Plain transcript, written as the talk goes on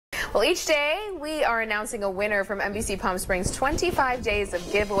Well, each day we are announcing a winner from NBC Palm Springs' 25 days of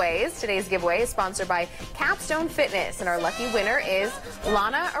giveaways. Today's giveaway is sponsored by Capstone Fitness, and our lucky winner is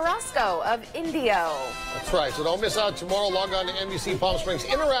Lana Orozco of Indio. That's right, so don't miss out tomorrow. Log on to NBC Palm Springs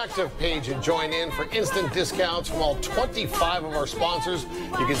interactive page and join in for instant discounts from all 25 of our sponsors.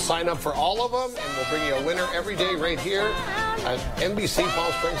 You can sign up for all of them, and we'll bring you a winner every day right here at NBC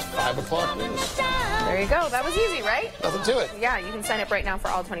Palm Springs 5 o'clock news. There you go. That was easy, right? Nothing to it. Yeah, you can sign up right now for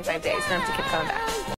all 25 days. You don't have to keep coming back.